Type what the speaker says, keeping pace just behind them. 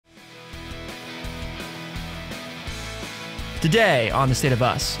Today on The State of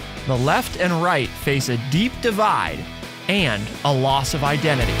Us, the left and right face a deep divide and a loss of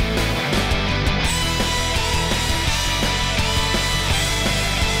identity.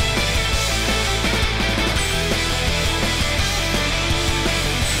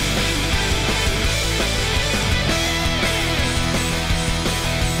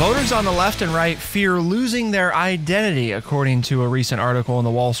 Voters on the left and right fear losing their identity, according to a recent article in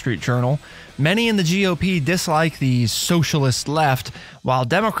the Wall Street Journal. Many in the GOP dislike the socialist left, while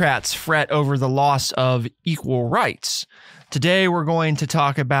Democrats fret over the loss of equal rights. Today, we're going to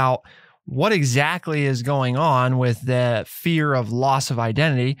talk about what exactly is going on with the fear of loss of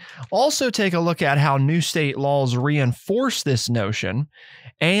identity. Also take a look at how new state laws reinforce this notion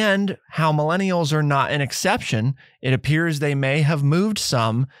and how millennials are not an exception. It appears they may have moved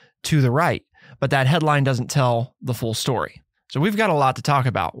some to the right, but that headline doesn't tell the full story. So we've got a lot to talk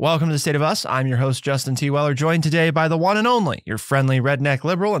about. Welcome to The State of Us. I'm your host, Justin T. Weller, joined today by the one and only, your friendly redneck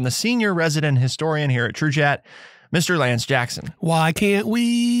liberal and the senior resident historian here at True Chat, Mr. Lance Jackson. Why can't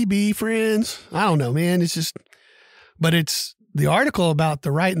we be friends? I don't know, man. But it's the article about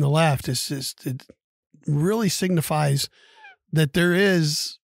the right and the left. It really signifies that there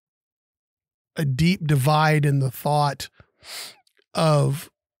is a deep divide in the thought of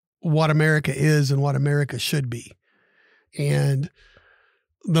what America is and what America should be. And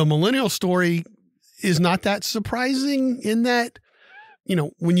the millennial story is not that surprising in that,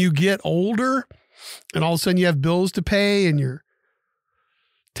 when you get older and all of a sudden you have bills to pay and you're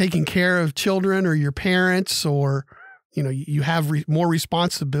taking care of children or your parents, or, you have more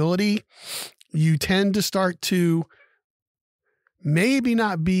responsibility, you tend to start to maybe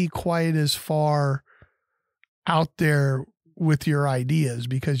not be quite as far out there with your ideas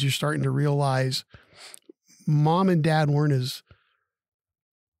because you're starting to realize mom and dad weren't as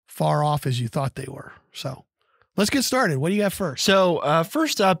far off as you thought they were. So let's get started. What do you got first? So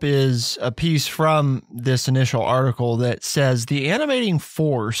first up is a piece from this initial article that says the animating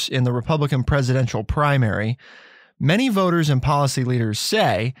force in the Republican presidential primary, many voters and policy leaders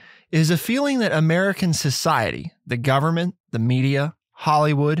say, is a feeling that American society, the government, the media,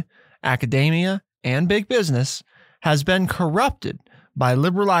 Hollywood, academia, and big business has been corrupted by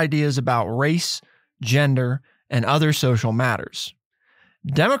liberal ideas about race, gender, and other social matters.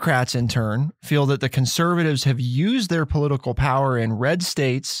 Democrats, in turn, feel that the conservatives have used their political power in red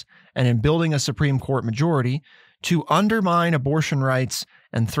states and in building a Supreme Court majority to undermine abortion rights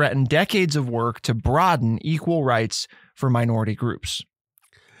and threaten decades of work to broaden equal rights for minority groups.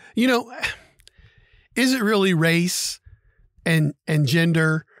 Is it really race and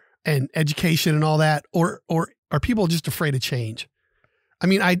gender and education and all that, or are people just afraid of change? I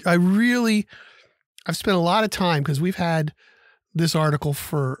mean, I've spent a lot of time because we've had this article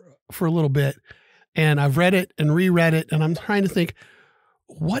for a little bit, and I've read it and reread it, and I'm trying to think,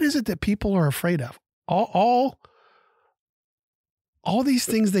 what is it that people are afraid of? All these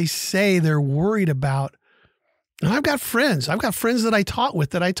things they say they're worried about. And I've got friends that I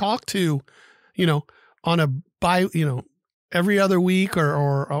talk to, on every other week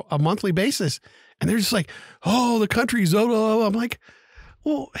or a monthly basis. And they're just like, oh, the country's, oh. I'm like,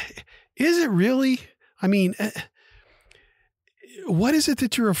 well, is it really? I mean, what is it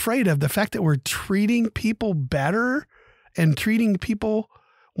that you're afraid of? The fact that we're treating people better and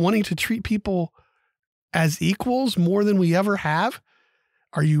wanting to treat people as equals more than we ever have?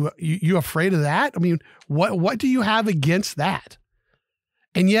 Are you afraid of that? I mean, what do you have against that?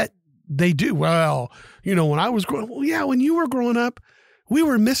 And yet they do. Well, when I was growing, when you were growing up, we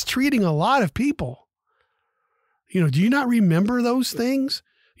were mistreating a lot of people. Do you not remember those things?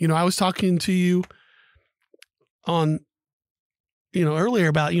 I was talking to you on, earlier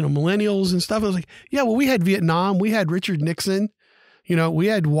about, millennials and stuff. I was like, yeah, well, we had Vietnam, we had Richard Nixon, we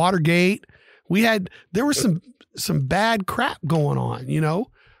had Watergate, there was some bad crap going on,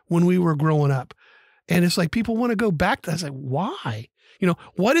 when we were growing up. And it's like, people want to go back to that. I was like, why?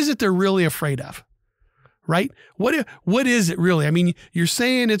 What is it they're really afraid of? Right? What is it really? I mean, you're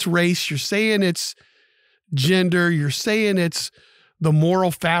saying it's race, you're saying it's gender, you're saying it's the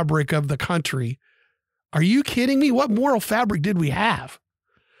moral fabric of the country. Are you kidding me? What moral fabric did we have?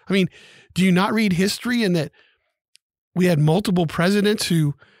 I mean, do you not read history and that we had multiple presidents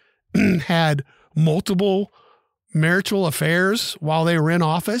who had multiple marital affairs while they were in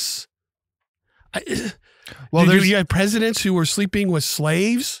office? You had presidents who were sleeping with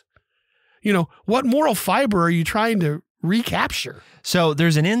slaves. What moral fiber are you trying to recapture? So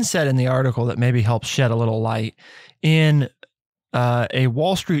there's an inset in the article that maybe helps shed a little light. In A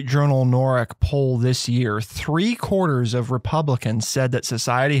Wall Street Journal NORC poll this year, 3/4 of Republicans said that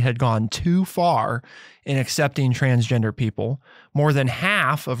society had gone too far in accepting transgender people. More than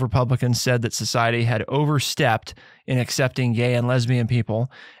half of Republicans said that society had overstepped in accepting gay and lesbian people,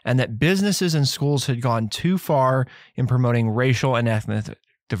 and that businesses and schools had gone too far in promoting racial and ethnic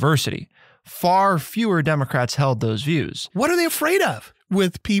diversity. Far fewer Democrats held those views. What are they afraid of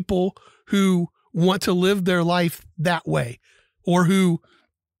with people who want to live their life that way or who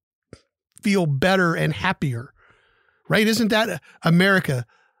feel better and happier, right? Isn't that America,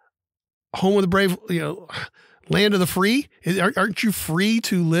 home of the brave, land of the free? Aren't you free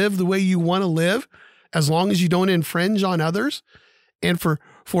to live the way you want to live as long as you don't infringe on others? And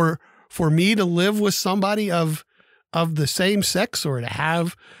for me to live with somebody of the same sex or to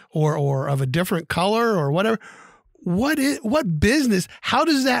have or of a different color or whatever, what business? How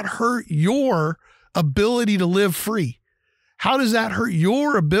does that hurt your ability to live free? How does that hurt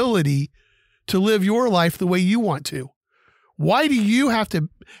your ability to live your life the way you want to? Why do you have to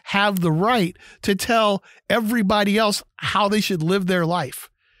have the right to tell everybody else how they should live their life?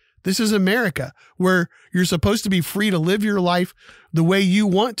 This is America, where you're supposed to be free to live your life the way you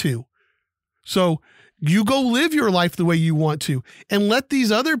want to. So you go live your life the way you want to and let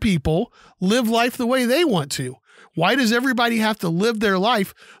these other people live life the way they want to. Why does everybody have to live their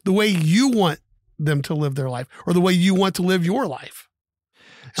life the way you want them to live their life or the way you want to live your life?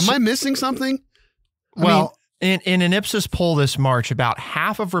 Am I missing something? In an Ipsos poll this March, about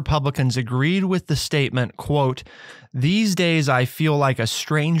half of Republicans agreed with the statement, quote, "These days I feel like a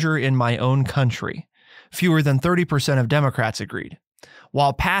stranger in my own country." Fewer than 30% of Democrats agreed.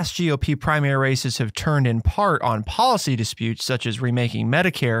 While past GOP primary races have turned in part on policy disputes such as remaking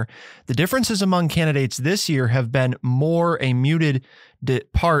Medicare, the differences among candidates this year have been more a muted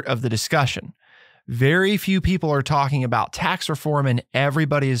part of the discussion. Very few people are talking about tax reform, and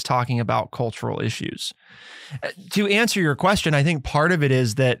everybody is talking about cultural issues. To answer your question, I think part of it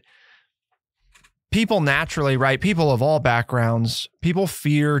is that people naturally, right, people of all backgrounds, people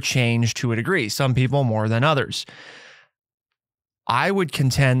fear change to a degree, some people more than others. I would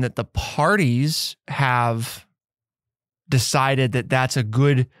contend that the parties have decided that that's a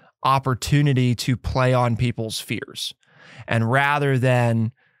good opportunity to play on people's fears. And rather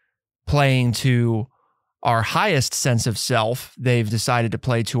than playing to our highest sense of self, they've decided to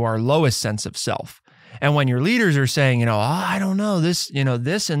play to our lowest sense of self. And when your leaders are saying, I don't know, this and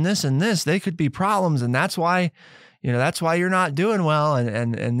this and this, they could be problems. And that's why, you're not doing well.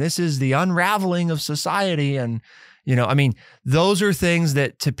 And this is the unraveling of society. And, those are things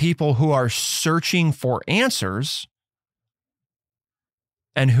that to people who are searching for answers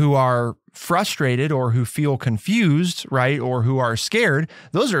and who are frustrated or who feel confused, right, or who are scared,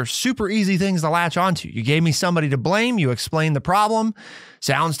 those are super easy things to latch onto. You gave me somebody to blame. You explained the problem.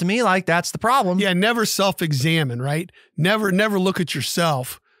 Sounds to me like that's the problem. Yeah, never self-examine, right? Never look at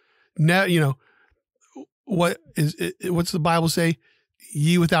yourself. What's the Bible say?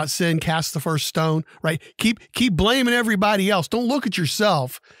 Ye without sin cast the first stone, right? Keep blaming everybody else. Don't look at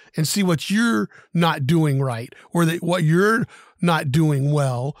yourself and see what you're not doing right or what you're not doing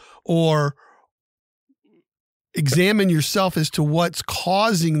well, or examine yourself as to what's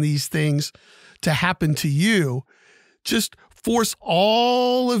causing these things to happen to you. Just force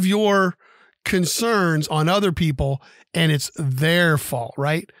all of your concerns on other people and it's their fault,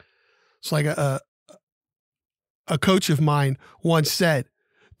 right? It's like a coach of mine once said,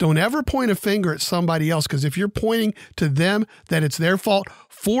 don't ever point a finger at somebody else, because if you're pointing to them that it's their fault,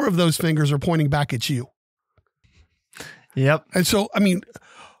 4 of those fingers are pointing back at you. Yep. And so,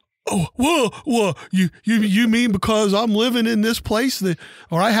 you mean because I'm living in this place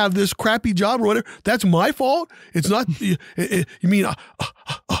or I have this crappy job or whatever, that's my fault? It's not, you mean,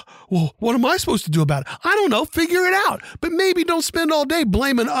 well, what am I supposed to do about it? I don't know. Figure it out. But maybe don't spend all day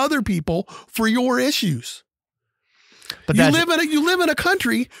blaming other people for your issues. But you live in a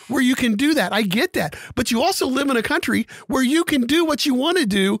country where you can do that. I get that. But you also live in a country where you can do what you want to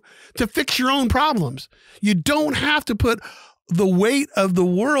do to fix your own problems. You don't have to put the weight of the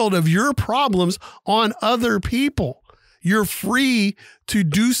world of your problems on other people. You're free to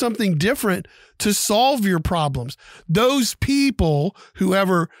do something different to solve your problems. Those people,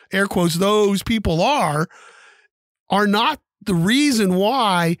 whoever, air quotes, those people are not the reason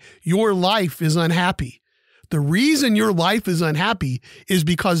why your life is unhappy. The reason your life is unhappy is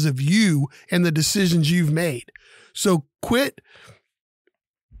because of you and the decisions you've made. So quit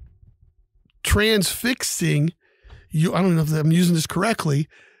transfixing you. I don't know if I'm using this correctly.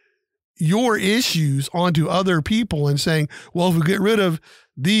 your issues onto other people and saying, well, if we get rid of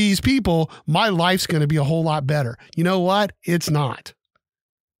these people, my life's going to be a whole lot better. You know what? It's not.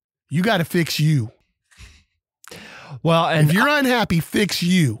 You got to fix you. Well, and if you're unhappy, fix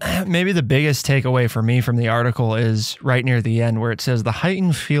you. Maybe the biggest takeaway for me from the article is right near the end where it says the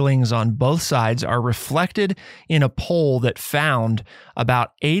heightened feelings on both sides are reflected in a poll that found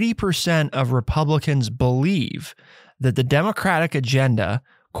about 80% of Republicans believe that the Democratic agenda,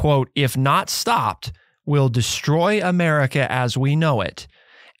 quote, if not stopped, will destroy America as we know it.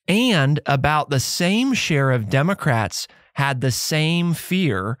 And about the same share of Democrats had the same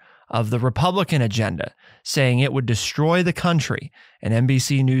fear of the Republican agenda, saying it would destroy the country. An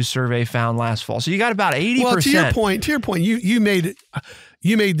NBC News survey found last fall. So you got about 80%. Well, to your point, you made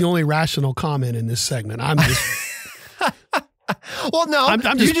the only rational comment in this segment. I'm just well, no,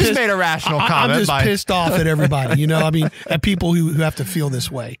 you just made a rational comment. I'm just pissed off at everybody, you know, I mean, at people who have to feel this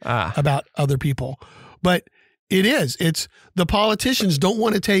way about other people. But it's the politicians don't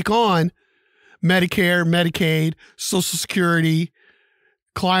want to take on Medicare, Medicaid, Social Security,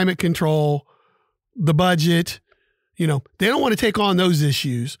 climate control, the budget. You know, they don't want to take on those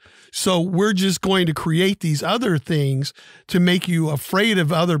issues. So we're just going to create these other things to make you afraid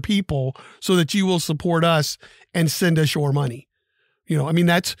of other people so that you will support us and send us your money. You know, I mean,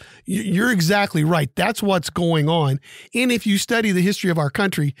 you're exactly right. That's what's going on. And if you study the history of our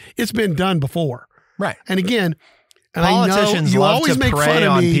country, it's been done before. Right. And again, and politicians I know you love always to make prey fun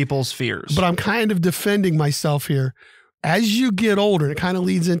of on me, people's fears. But I'm kind of defending myself here. As you get older, and it kind of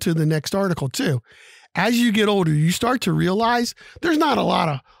leads into the next article too. As you get older, you start to realize there's not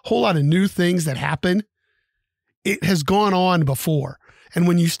a whole lot of new things that happen. It has gone on before. And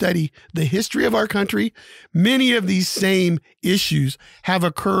when you study the history of our country, many of these same issues have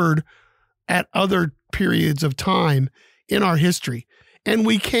occurred at other periods of time in our history. And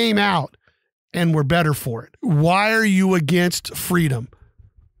we came out and we're better for it. Why are you against freedom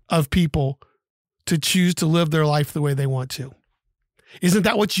of people to choose to live their life the way they want to? Isn't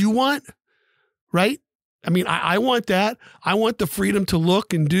that what you want? Right? I mean, I want that. I want the freedom to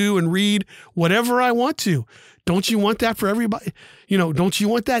look and do and read whatever I want to. Don't you want that for everybody? You know, don't you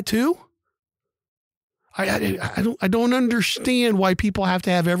want that too? I don't understand why people have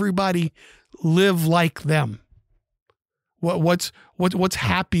to have everybody live like them. What's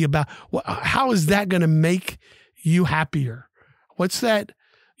happy about? How is that going to make you happier? What's that?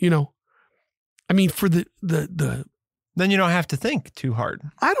 You know, I mean, for the then you don't have to think too hard.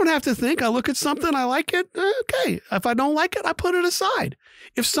 I don't have to think. I look at something, I like it. Okay. If I don't like it, I put it aside.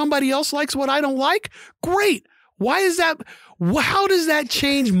 If somebody else likes what I don't like, great. Why is that? How does that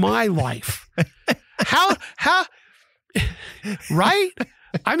change my life? How, right?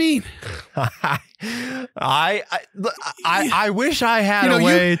 I mean, I wish I had a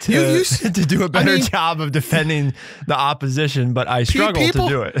way to do a better job of defending the opposition, but I struggle to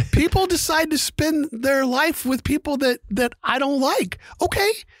do it. People decide to spend their life with people that I don't like.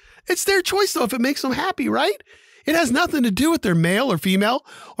 Okay. It's their choice though, if it makes them happy, right? It has nothing to do with their male or female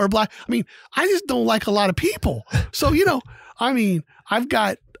or black. I mean, I just don't like a lot of people. So, you know, I mean, I've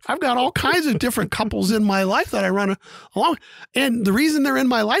got all kinds of different couples in my life that I run along. And the reason they're in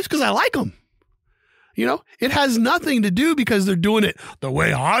my life is because I like them. You know, it has nothing to do because they're doing it the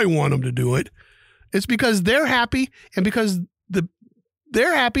way I want them to do it. It's because they're happy, and because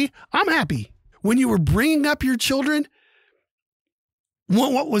they're happy, I'm happy. When you were bringing up your children,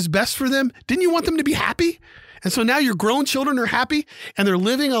 what was best for them? Didn't you want them to be happy? And so now your grown children are happy and they're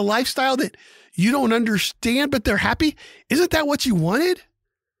living a lifestyle that you don't understand, but they're happy. Isn't that what you wanted?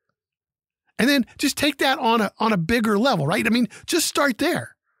 And then just take that on a bigger level, right? I mean, just start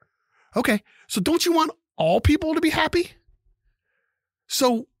there. Okay. So don't you want all people to be happy?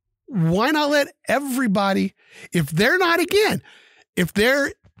 So why not let everybody, if they're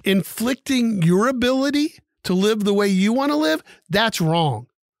inflicting your ability to live the way you want to live, that's wrong.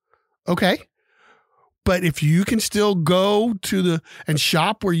 Okay. But if you can still go and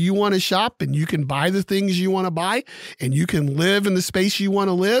shop where you want to shop, and you can buy the things you want to buy, and you can live in the space you want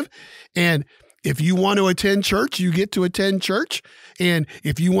to live. And if you want to attend church, you get to attend church. And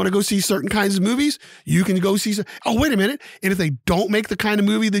if you want to go see certain kinds of movies, you can go see oh, wait a minute. And if they don't make the kind of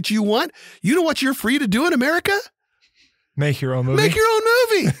movie that you want, you know what you're free to do in America? Make your own movie. Make your own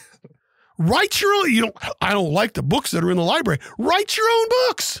movie. Write your own. I don't like the books that are in the library. Write your own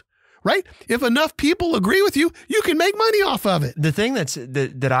books. Right? If enough people agree with you, you can make money off of it. The thing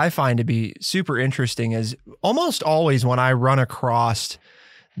that I find to be super interesting is almost always when I run across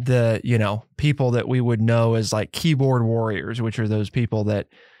the, people that we would know as like keyboard warriors, which are those people that,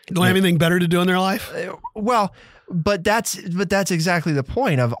 Don't have anything better to do in their life? Well, but that's exactly the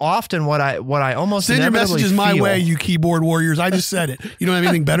point of often what I almost send your inevitably messages my feel way, you keyboard warriors. I just said it. You don't have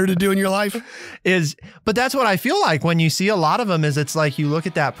anything better to do in your life? But that's what I feel like when you see a lot of them is it's like you look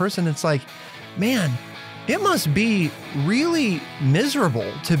at that person, it's like, man, it must be really miserable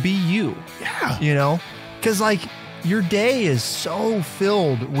to be you. Yeah. You know? Because like your day is so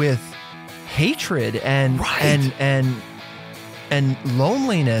filled with hatred and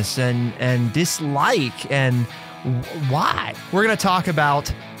loneliness and dislike and why. We're going to talk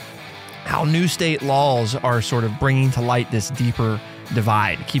about how new state laws are sort of bringing to light this deeper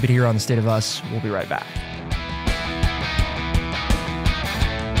divide. Keep it here on The State of Us. We'll be right back.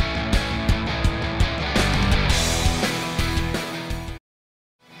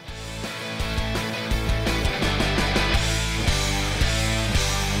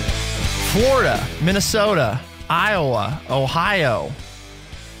 Florida, Minnesota, Iowa, Ohio.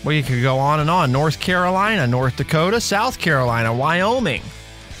 Well, you could go on and on. North Carolina, North Dakota, South Carolina, Wyoming.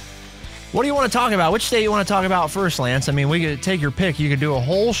 What do you want to talk about? Which state you want to talk about first, Lance? I mean, we could take your pick. You could do a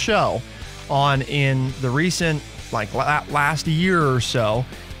whole show on in the recent, like last year or so,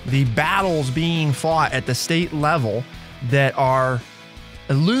 the battles being fought at the state level that are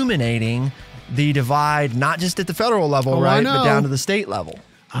illuminating the divide, not just at the federal level, right, but down to the state level.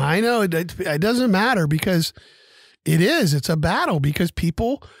 I know. It doesn't matter because it's a battle because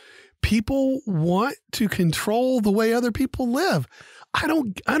people want to control the way other people live. I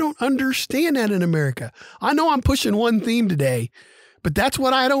don't understand that in America. I know I'm pushing one theme today, but that's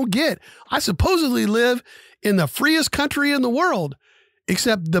what I don't get. I supposedly live in the freest country in the world,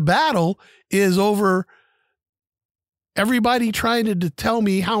 except the battle is over everybody trying to tell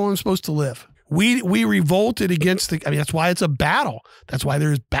me how I'm supposed to live. We revolted against that's why it's a battle. That's why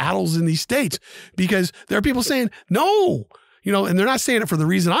there's battles in these states, because there are people saying, no, and they're not saying it for the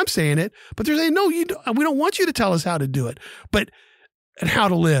reason I'm saying it, but they're saying, no, we don't want you to tell us how to do it, and how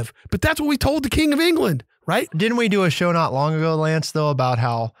to live. But that's what we told the King of England, right? Didn't we do a show not long ago, Lance, though, about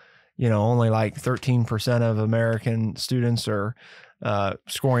how, only like 13% of American students are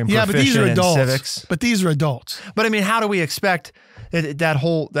scoring proficient in civics? But these are adults. But I mean, how do we expect that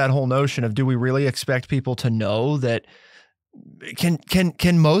whole notion of, do we really expect people to know that?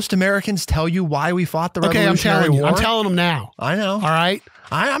 Can most Americans tell you why we fought the Revolutionary War? I'm telling them now. I know. All right.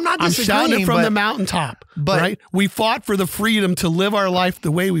 I'm not disagreeing. I'm shouting it from the mountaintop. But right? We fought for the freedom to live our life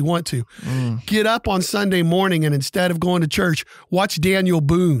the way we want to. Get up on Sunday morning and instead of going to church, watch Daniel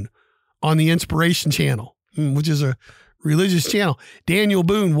Boone on the Inspiration Channel, which is a religious channel. Daniel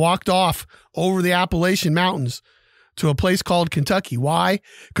Boone walked off over the Appalachian Mountains to a place called Kentucky. Why?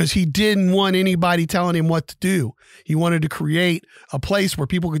 Because he didn't want anybody telling him what to do. He wanted to create a place where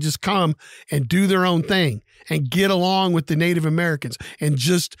people could just come and do their own thing and get along with the Native Americans, and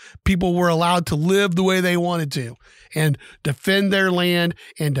just people were allowed to live the way they wanted to and defend their land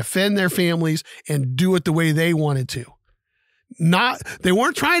and defend their families and do it the way they wanted to. They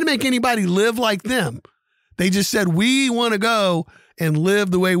weren't trying to make anybody live like them. They just said, we want to go and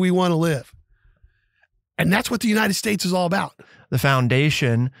live the way we want to live. And that's what the United States is all about. The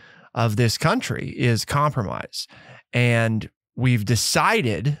foundation of this country is compromise. And we've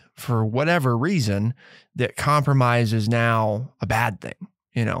decided, for whatever reason, that compromise is now a bad thing.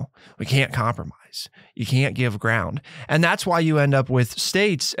 We can't compromise. You can't give ground. And that's why you end up with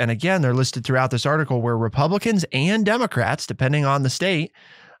states, and again, they're listed throughout this article, where Republicans and Democrats, depending on the state,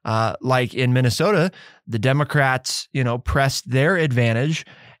 like in Minnesota, the Democrats, pressed their advantage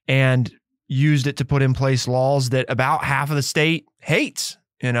and used it to put in place laws that about half of the state hates,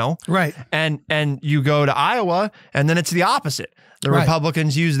 Right. And you go to Iowa and then it's the opposite. The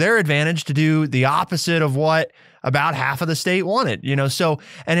Republicans use their advantage to do the opposite of what about half of the state wanted, So,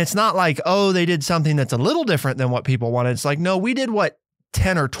 and it's not like, oh, they did something that's a little different than what people wanted. It's like, no, we did what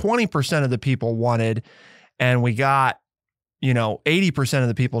 10 or 20% of the people wanted, and we got 80% of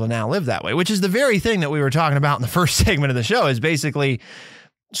the people to now live that way, which is the very thing that we were talking about in the first segment of the show, is basically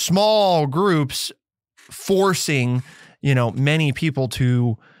small groups forcing, many people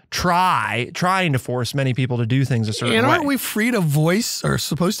to trying to force many people to do things a certain way. And aren't we free to voice, or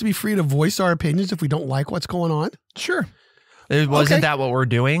supposed to be free to voice our opinions if we don't like what's going on? Sure. Wasn't that what we're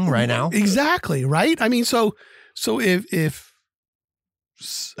doing right now? Exactly. Right. I mean, so if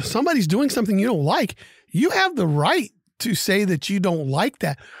somebody's doing something you don't like, you have the right to say that you don't like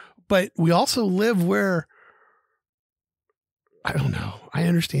that. But we also live where, I don't know. I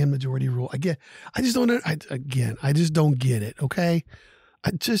understand majority rule. I just don't get it. Okay. I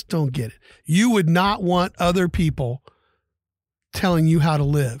just don't get it. You would not want other people telling you how to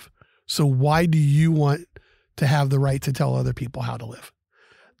live. So why do you want to have the right to tell other people how to live?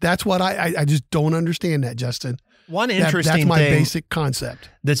 That's what I just don't understand that, Justin. One interesting that's my thing basic concept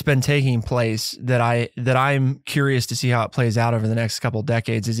that's been taking place that I'm curious to see how it plays out over the next couple of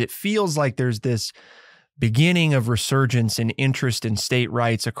decades is it feels like there's this beginning of resurgence in interest in state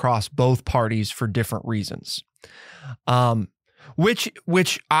rights across both parties for different reasons.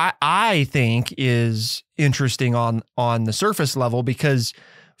 Which I think is interesting on the surface level, because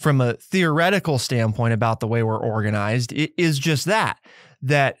from a theoretical standpoint about the way we're organized, it is just that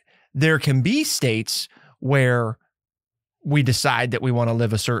there can be states where we decide that we want to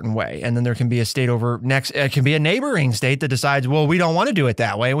live a certain way. And then there can be a state it can be a neighboring state that decides, well, we don't want to do it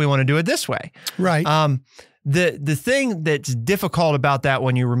that way. We want to do it this way. Right. The thing that's difficult about that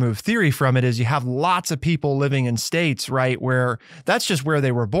when you remove theory from it is you have lots of people living in states, right, where that's just where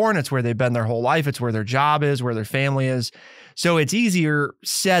they were born. It's where they've been their whole life. It's where their job is, where their family is. So it's easier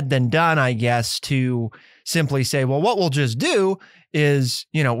said than done, I guess, to simply say, well, what we'll just do is,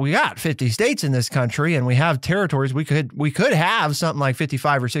 we got 50 states in this country and we have territories. We could have something like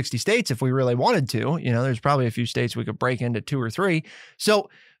 55 or 60 states if we really wanted to. There's probably a few states we could break into 2 or 3. So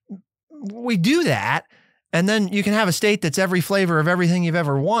we do that. And then you can have a state that's every flavor of everything you've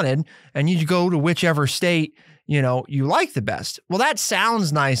ever wanted, and you go to whichever state, you like the best. Well, that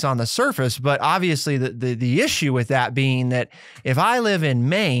sounds nice on the surface, but obviously the issue with that being that if I live in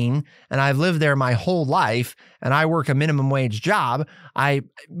Maine and I've lived there my whole life and I work a minimum wage job,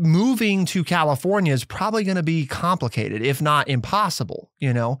 moving to California is probably going to be complicated, if not impossible,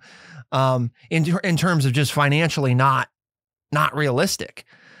 in terms of just financially not realistic.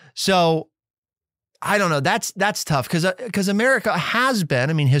 So I don't know. That's tough because America has been,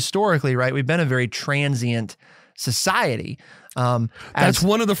 historically, right? We've been a very transient society. That's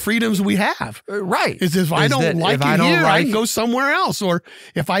one of the freedoms we have. Right. Is if I don't like it here, I can go somewhere else. Or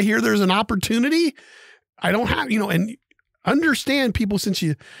if I hear there's an opportunity, I don't have, and understand people, since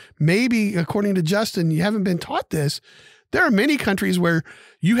you maybe, according to Justin, you haven't been taught this. There are many countries where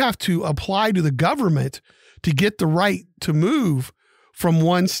you have to apply to the government to get the right to move from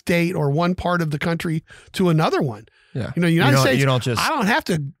one state or one part of the country to another one. Yeah. United States, I don't have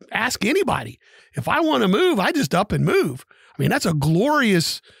to ask anybody. If I want to move, I just up and move. That's a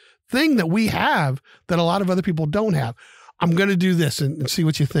glorious thing that we have that a lot of other people don't have. I'm going to do this and see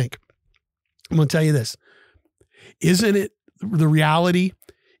what you think. I'm going to tell you this. Isn't it the reality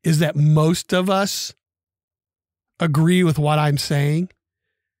is that most of us agree with what I'm saying,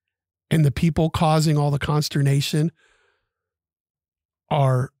 and the people causing all the consternation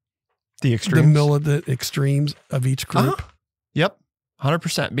are the extremes, the militant extremes of each group? Yep.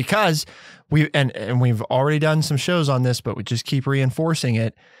 100%. Because we've already done some shows on this, but we just keep reinforcing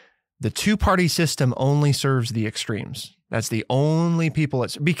it. The two-party system only serves the extremes. That's the only people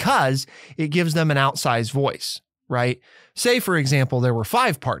because it gives them an outsized voice, right? Say, for example, there were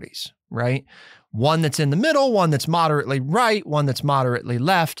 5 parties, right? One that's in the middle, one that's moderately right, one that's moderately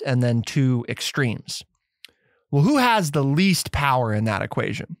left, and then 2 extremes. Well, who has the least power in that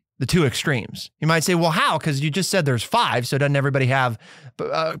equation? The 2 extremes. You might say, well, how? Because you just said there's 5, so doesn't everybody have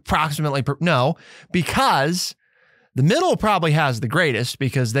approximately? No, because the middle probably has the greatest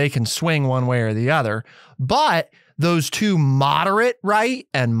because they can swing one way or the other. But those 2 moderate right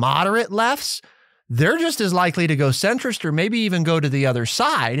and moderate lefts, they're just as likely to go centrist or maybe even go to the other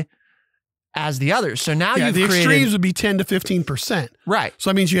side as the others. So now you've the created, extremes would be 10 to 15%. Right. So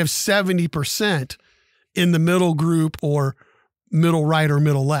that means you have 70% in the middle group or middle right or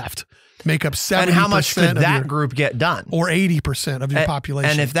middle left. Make up 70%. And how much could that group get done? Or 80% of your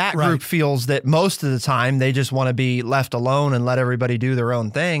population. And if that group feels that most of the time they just want to be left alone and let everybody do their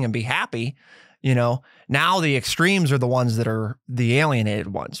own thing and be happy, now the extremes are the ones that are the alienated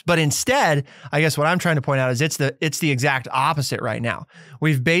ones. But instead, I guess what I'm trying to point out is it's the exact opposite right now.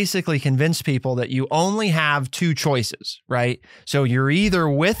 We've basically convinced people that you only have 2 choices, right? So you're either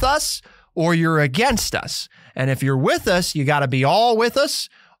with us or you're against us. And if you're with us, you got to be all with us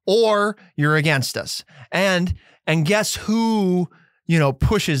or you're against us. And guess who,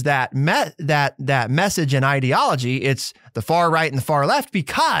 pushes that message and ideology? It's the far right and the far left,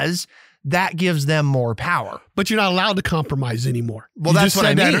 because that gives them more power. But you're not allowed to compromise anymore. Well, that's what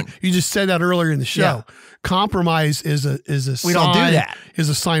I mean. You just said that earlier in the show. Yeah. Compromise is a we don't do that. Is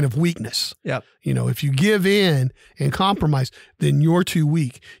a sign of weakness. Yep. If you give in and compromise, then you're too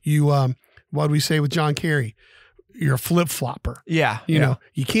weak. You what do we say with John Kerry? You're a flip-flopper. Yeah. You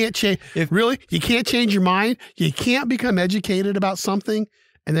can't change. You can't change your mind. You can't become educated about something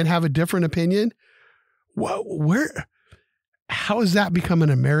and then have a different opinion. How has that become an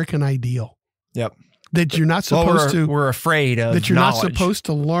American ideal? Yep. that you're not supposed to. We're afraid of that you're knowledge. not supposed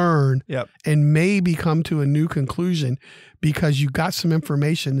to learn Yep. and maybe come to a new conclusion because you got some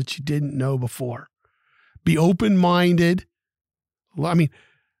information that you didn't know before. Be open-minded. I mean,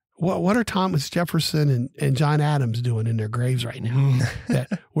 what are Thomas Jefferson and John Adams doing in their graves right now?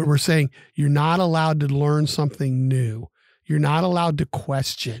 That we're saying you're not allowed to learn something new. You're not allowed to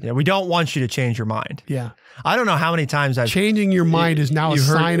question. Yeah, we don't want you to change your mind. Yeah. I don't know how many times changing your mind is now a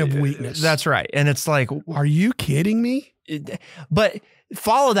sign of weakness. That's right. And it's like, are you kidding me? But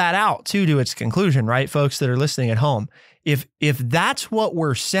follow that out too to its conclusion, right? Folks that are listening at home. If that's what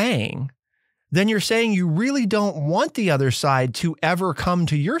we're saying, then you're saying you really don't want the other side to ever come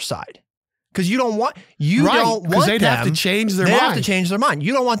to your side. Because you don't want because they'd have to change their mind. They have to change their mind.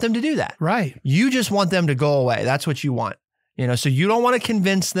 You don't want them to do that. Right. You just want them to go away. That's what you want. So you don't want to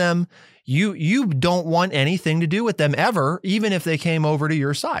convince them. You don't want anything to do with them ever, even if they came over to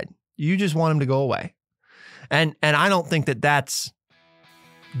your side. You just want them to go away. And I don't think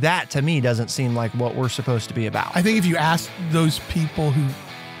that to me doesn't seem like what we're supposed to be about. I think if you ask those people who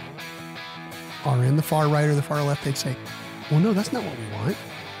are in the far right or the far left, they'd say, well, no, that's not what we want.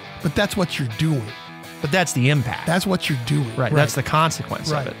 But that's what you're doing. But that's the impact. That's what you're doing. Right. That's the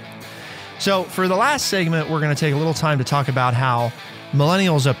consequence of it. So for the last segment, we're going to take a little time to talk about how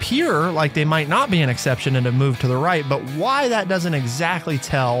millennials appear like they might not be an exception and have moved to the right, but why that doesn't exactly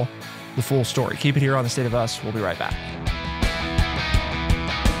tell the full story. Keep it here on The State of Us. We'll be right back.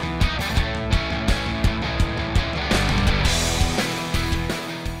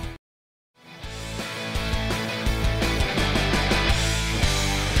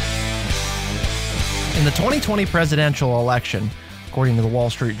 In the 2020 presidential election, according to the Wall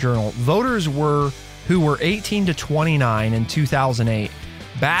Street Journal, voters who were 18 to 29 in 2008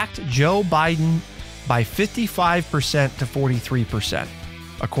 backed Joe Biden by 55% to 43%,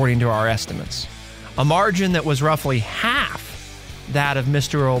 according to our estimates, a margin that was roughly half that of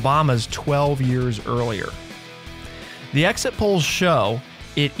Mr. Obama's 12 years earlier. The exit polls show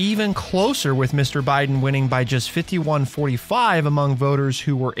it even closer, with Mr. Biden winning by just 51-45 among voters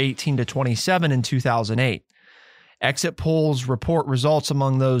who were 18 to 27 in 2008. Exit polls report results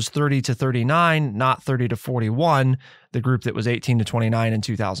among those 30 to 39, not 30 to 41, the group that was 18 to 29 in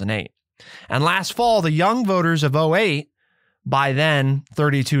 2008. And last fall, the young voters of 08, by then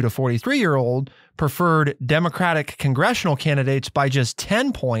 32 to 43-year-old, preferred Democratic congressional candidates by just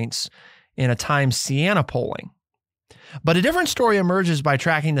 10 points in a Times Siena polling. But a different story emerges by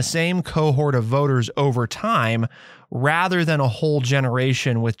tracking the same cohort of voters over time rather than a whole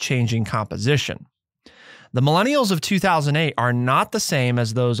generation with changing composition. The millennials of 2008 are not the same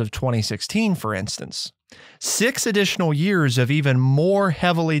as those of 2016, for instance. 6 additional years of even more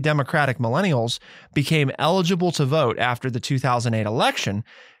heavily Democratic millennials became eligible to vote after the 2008 election,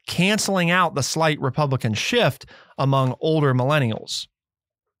 canceling out the slight Republican shift among older millennials.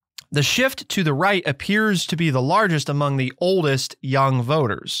 The shift to the right appears to be the largest among the oldest young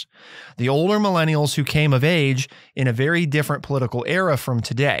voters, the older millennials who came of age in a very different political era from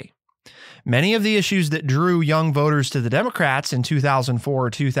today. Many of the issues that drew young voters to the Democrats in 2004 or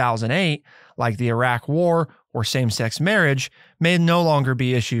 2008, like the Iraq War or same-sex marriage, may no longer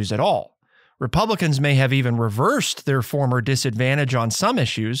be issues at all. Republicans may have even reversed their former disadvantage on some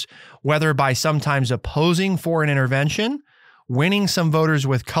issues, whether by sometimes opposing foreign intervention, winning some voters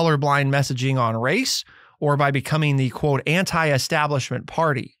with colorblind messaging on race, or by becoming the, quote, anti-establishment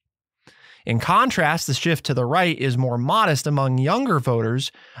party. In contrast, the shift to the right is more modest among younger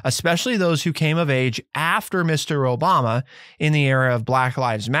voters, especially those who came of age after Mr. Obama in the era of Black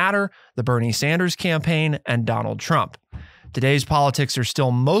Lives Matter, the Bernie Sanders campaign, and Donald Trump. Today's politics are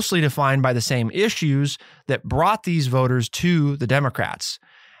still mostly defined by the same issues that brought these voters to the Democrats.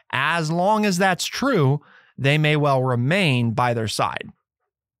 As long as that's true, they may well remain by their side.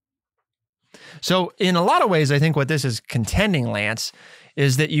 So in a lot of ways, I think what this is contending, Lance,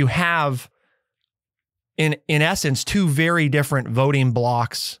 is that you have, in essence, 2 very different voting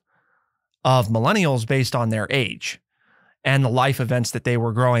blocks of millennials based on their age and the life events that they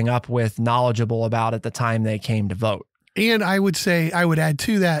were growing up with, knowledgeable about at the time they came to vote. And I would say, I would add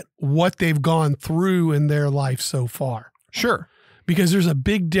to that what they've gone through in their life so far. Sure. Because there's a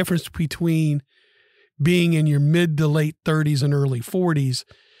big difference between being in your mid to late 30s and early 40s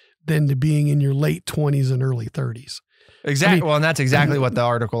than to being in your late 20s and early 30s. Exactly. I mean, well, and that's exactly what the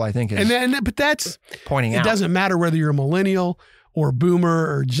article, I think, is but that's pointing out. It doesn't matter whether you're a millennial or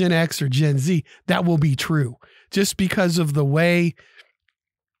boomer or Gen X or Gen Z. That will be true. Just because of the way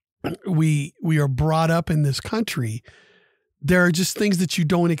we are brought up in this country, there are just things that you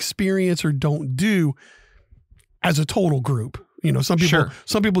don't experience or don't do as a total group. You know, some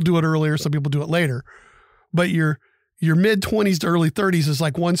people do it earlier, some people do it later. But your mid-20s to early 30s is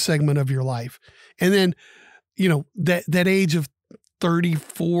like one segment of your life. And then, you know, that age of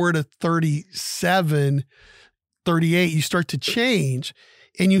 34 to 37, 38, you start to change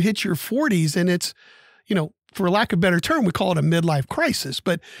and you hit your 40s, and it's, you know, for lack of a better term, we call it a midlife crisis,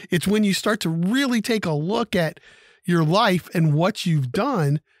 but it's when you start to really take a look at your life and what you've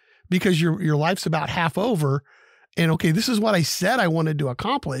done, because your life's about half over. And okay, this is what I said I wanted to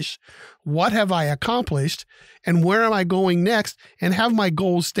accomplish. What have I accomplished? And where am I going next? And have my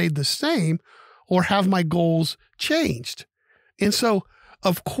goals stayed the same, or have my goals changed? And so,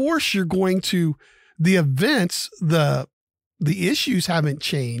 of course, you're going to, the events, the issues haven't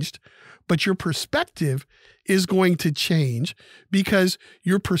changed, but your perspective is going to change, because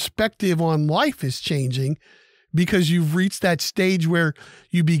your perspective on life is changing, because you've reached that stage where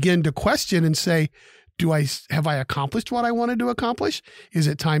you begin to question and say, have I accomplished what I wanted to accomplish? Is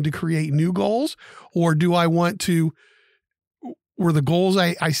it time to create new goals? Or do I want to, were the goals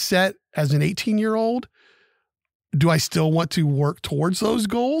I set as an 18-year-old, do I still want to work towards those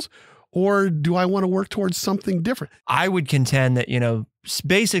goals? Or do I want to work towards something different? I would contend that, you know,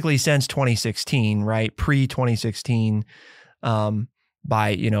 basically since 2016, right? Pre-2016, by,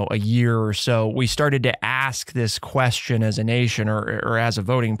 you know, a year or so, we started to ask this question as a nation, or as a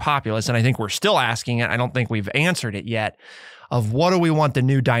voting populace. And I think we're still asking it. I don't think we've answered it yet, of what do we want the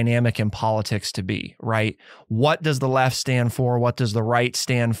new dynamic in politics to be, right? What does the left stand for? What does the right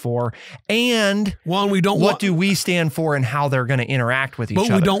stand for? And what do we stand for, and how they're going to interact with each other?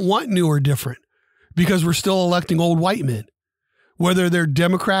 But we don't want new or different, because we're still electing old white men. Whether they're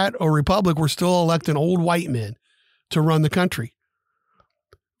Democrat or Republican, we're still electing old white men to run the country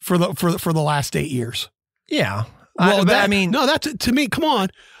for the last 8 years. Yeah. Well, that's, to me, come on,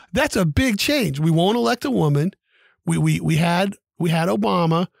 that's a big change. We won't elect a woman. We had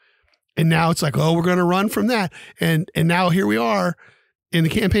Obama, and now it's like, oh, we're going to run from that. And now here we are in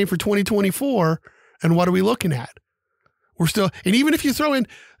the campaign for 2024. And what are we looking at? We're still, and even if you throw in,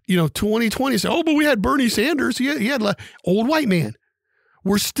 you know, 2020, say, oh, but we had Bernie Sanders. He had old white man.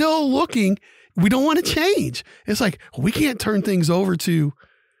 We're still looking. We don't want to change. It's like, we can't turn things over to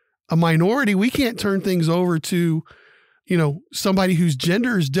a minority. We can't turn things over to, you know, somebody whose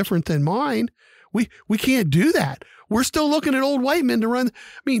gender is different than mine. We can't do that. We're still looking at old white men to run.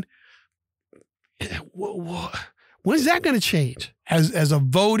 I mean, when is that going to change as a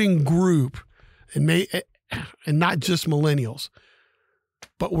voting group, and not just millennials?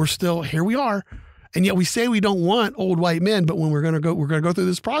 But we're still, here we are. And yet we say we don't want old white men, but when we're going to go through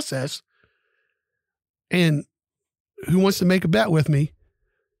this process, and who wants to make a bet with me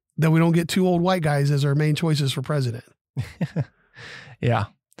that we don't get two old white guys as our main choices for president? Yeah.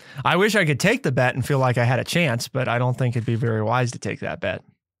 I wish I could take the bet and feel like I had a chance, but I don't think it'd be very wise to take that bet.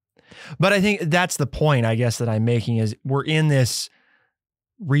 But I think that's the point, I guess, that I'm making, is we're in this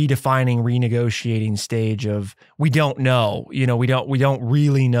redefining, renegotiating stage of, we don't know, you know, we don't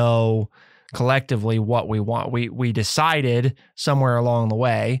really know collectively what we want. We decided somewhere along the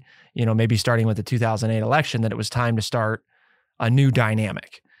way, you know, maybe starting with the 2008 election, that it was time to start a new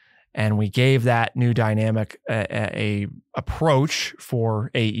dynamic. And we gave that new dynamic a approach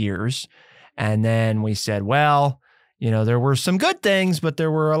for 8 years. And then we said, well, you know, there were some good things, but there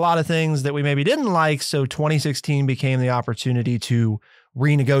were a lot of things that we maybe didn't like. So 2016 became the opportunity to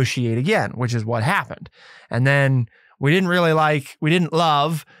renegotiate again, which is what happened. And then we didn't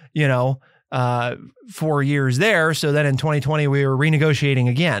love, you know, 4 years there. So then in 2020, we were renegotiating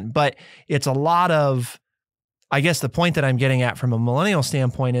again. But it's a lot of, I guess the point that I'm getting at from a millennial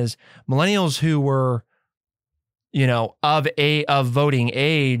standpoint is, millennials who were, you know, of voting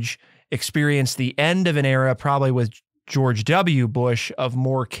age experienced the end of an era, probably with George W. Bush, of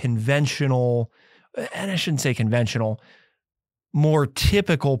more conventional, and I shouldn't say conventional, more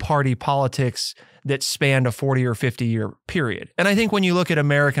typical party politics that spanned a 40 or 50 year period. And I think when you look at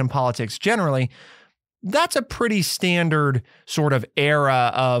American politics generally, that's a pretty standard sort of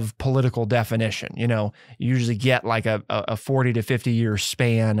era of political definition. You know, you usually get like a 40 to 50 year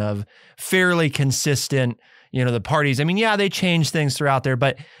span of fairly consistent, you know, the parties. I mean, yeah, they change things throughout there,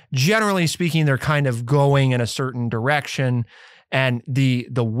 but generally speaking, they're kind of going in a certain direction. And the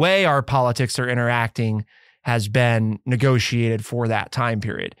way our politics are interacting has been negotiated for that time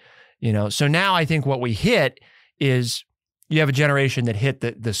period. You know, so now I think what we hit is, you have a generation that hit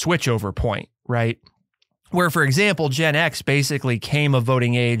the switchover point, right? Where, for example, Gen X basically came of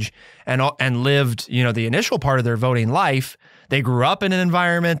voting age and lived, you know, the initial part of their voting life. They grew up in an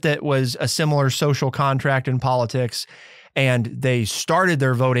environment that was a similar social contract in politics, and they started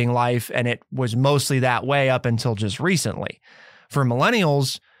their voting life, and it was mostly that way up until just recently. For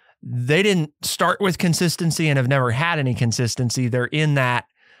millennials, they didn't start with consistency and have never had any consistency. They're in that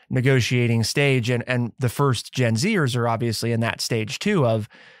negotiating stage. And the first Gen Zers are obviously in that stage too, of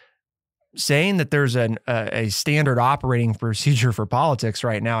saying that there's a standard operating procedure for politics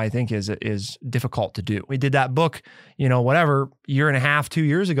right now, I think is difficult to do. We did that book, whatever, year and a half, 2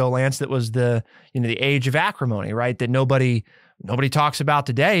 years ago, Lance, that was the age of acrimony, right? That nobody talks about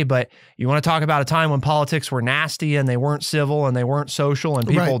today, but you want to talk about a time when politics were nasty and they weren't civil and they weren't social and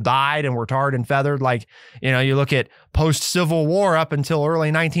people died and were tarred and feathered. Like, you look at post-Civil War up until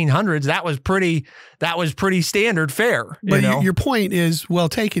early 1900s, that was pretty standard fare. But your point is well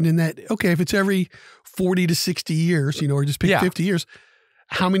taken in that, okay, if it's every 40 to 60 years, or just pick 50 years,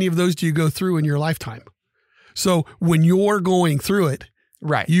 how many of those do you go through in your lifetime? So when you're going through it,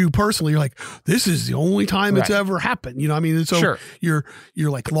 right, you personally, you're like, this is the only time it's ever happened. And so you're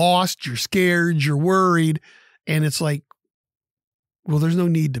like lost, you're scared, you're worried. And it's like, well, there's no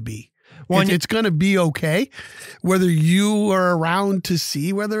need to be. Well, it's going to be okay, whether you are around to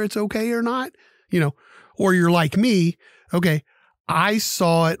see whether it's okay or not, or you're like me. Okay. I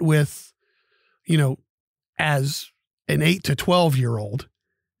saw it with, as an 8 to 12-year-old.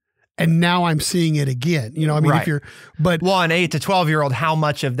 And now I'm seeing it again. If you're, an 8 to 12-year-old, how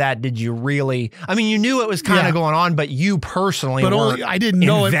much of that did you really, you knew it was kind of going on, but you personally I didn't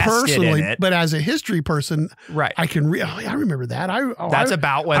know it personally, but as a history person, I can, I remember that. That's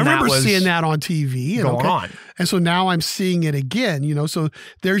about when I remember seeing that on TV and going on. And so now I'm seeing it again, so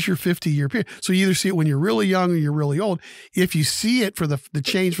there's your 50-year period. So you either see it when you're really young or you're really old. If you see it for the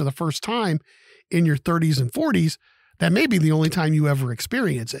change for the first time in your 30s and 40s, that may be the only time you ever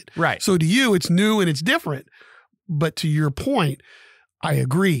experience it. Right. So to you, it's new and it's different. But to your point, I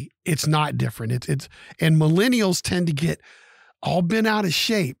agree. It's not different. And millennials tend to get all bent out of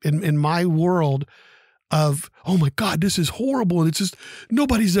shape in my world of, oh my God, this is horrible. And it's just,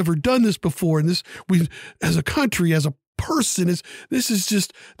 nobody's ever done this before. And as a country, as a person, this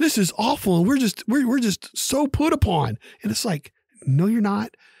is awful. And we're just so put upon. And it's like, no, you're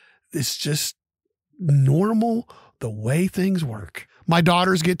not. It's just normal, the way things work. My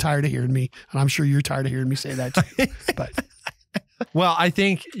daughters get tired of hearing me, and I'm sure you're tired of hearing me say that too. But well, I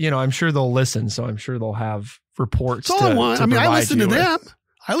think, I'm sure they'll listen, so I'm sure they'll have reports. That's all I want. I listen to them.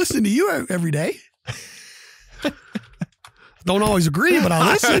 I listen to you every day. Don't always agree, but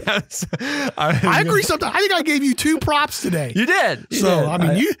I listen. I agree sometimes. I think I gave you 2 props today. You did.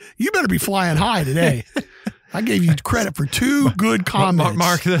 You better be flying high today. I gave you credit for 2 good comments.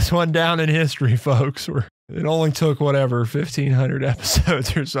 Mark this one down in history, folks. It only took 1,500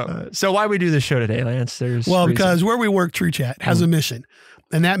 episodes or something. So why we do this show today, Lance? Because Where We Work True Chat has a mission.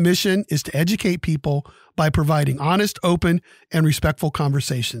 And that mission is to educate people by providing honest, open, and respectful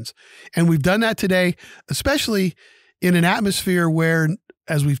conversations. And we've done that today, especially in an atmosphere where,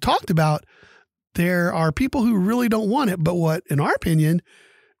 as we've talked about, there are people who really don't want it. But what, in our opinion,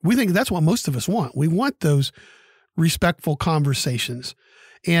 we think that's what most of us want. We want those respectful conversations.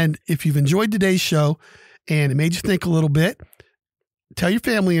 And if you've enjoyed today's show and it made you think a little bit, tell your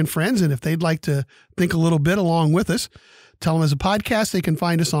family and friends. And if they'd like to think a little bit along with us, tell them as a podcast. They can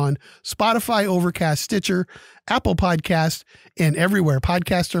find us on Spotify, Overcast, Stitcher, Apple Podcast, and everywhere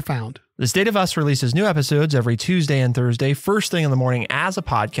podcasts are found. The State of Us releases new episodes every Tuesday and Thursday, first thing in the morning as a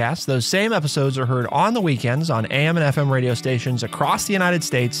podcast. Those same episodes are heard on the weekends on AM and FM radio stations across the United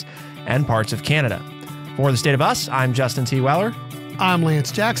States and parts of Canada. For The State of Us, I'm Justin T. Weller. I'm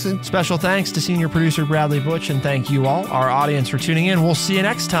Lance Jackson. Special thanks to senior producer Bradley Butch, and thank you all, our audience, for tuning in. We'll see you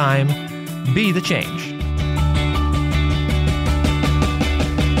next time. Be the change.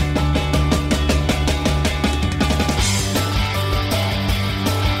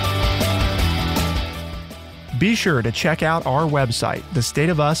 Be sure to check out our website,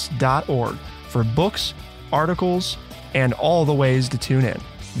 thestateofus.org, for books, articles, and all the ways to tune in.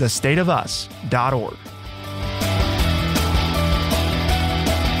 thestateofus.org.